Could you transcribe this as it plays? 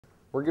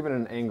we're given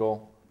an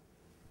angle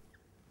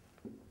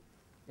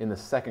in the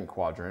second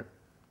quadrant,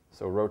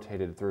 so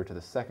rotated through to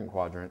the second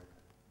quadrant,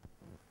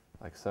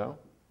 like so,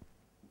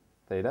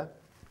 theta.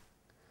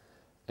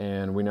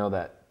 And we know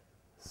that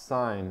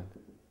sine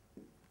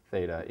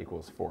theta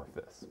equals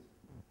 4/5.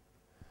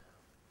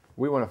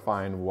 We want to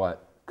find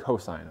what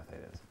cosine of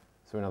theta is.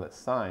 So we know that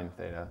sine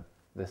theta,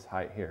 this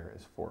height here,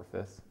 is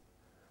 4/5,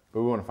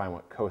 but we want to find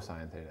what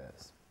cosine theta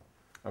is.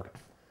 Okay,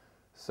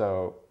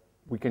 so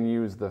we can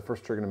use the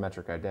first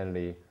trigonometric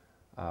identity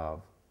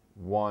of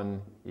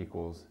 1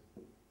 equals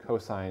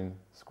cosine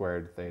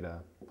squared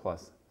theta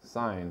plus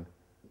sine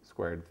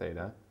squared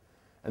theta.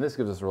 And this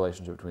gives us a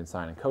relationship between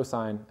sine and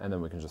cosine, and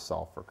then we can just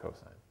solve for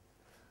cosine.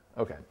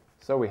 Okay,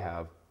 so we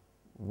have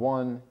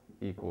 1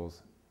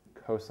 equals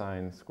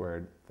cosine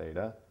squared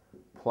theta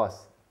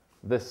plus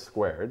this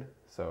squared,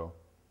 so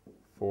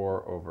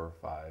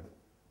 4/5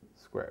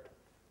 squared.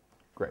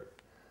 Great.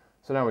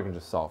 So now we can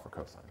just solve for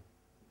cosine.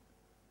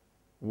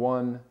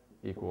 1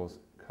 equals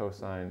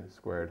cosine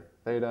squared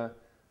theta.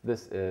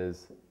 This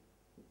is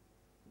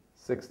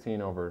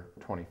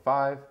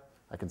 16/25.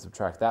 I can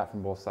subtract that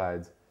from both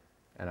sides,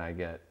 and I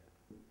get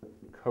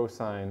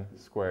cosine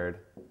squared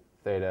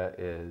theta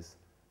is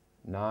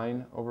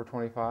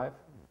 9/25.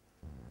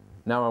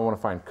 Now I want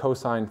to find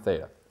cosine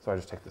theta. So I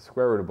just take the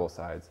square root of both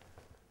sides.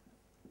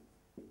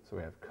 So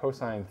we have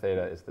cosine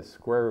theta is the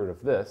square root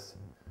of this.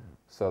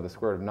 So the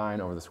square root of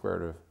 9 over the square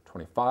root of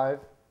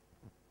 25.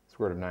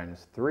 Square root of 9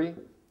 is 3.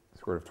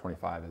 Square root of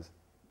 25 is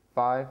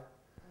 5.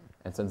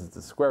 And since it's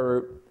a square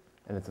root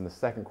and it's in the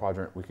second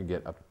quadrant, we could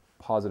get a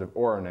positive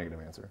or a negative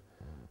answer.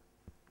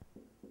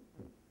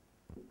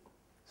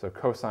 So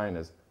cosine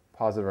is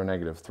positive or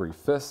negative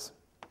 3/5.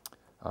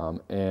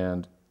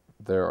 And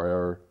there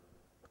are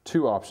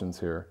two options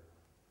here,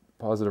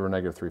 positive or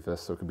negative 3/5,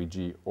 so it could be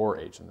G or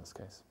H in this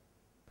case.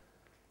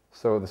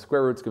 So the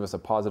square roots give us a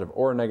positive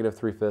or a negative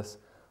 3/5,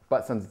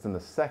 but since it's in the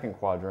second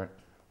quadrant,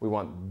 we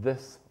want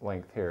this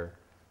length here,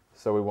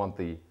 so we want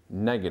the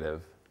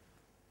negative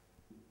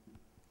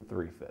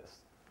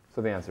 3/5.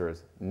 So the answer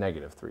is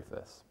negative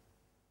 3/5.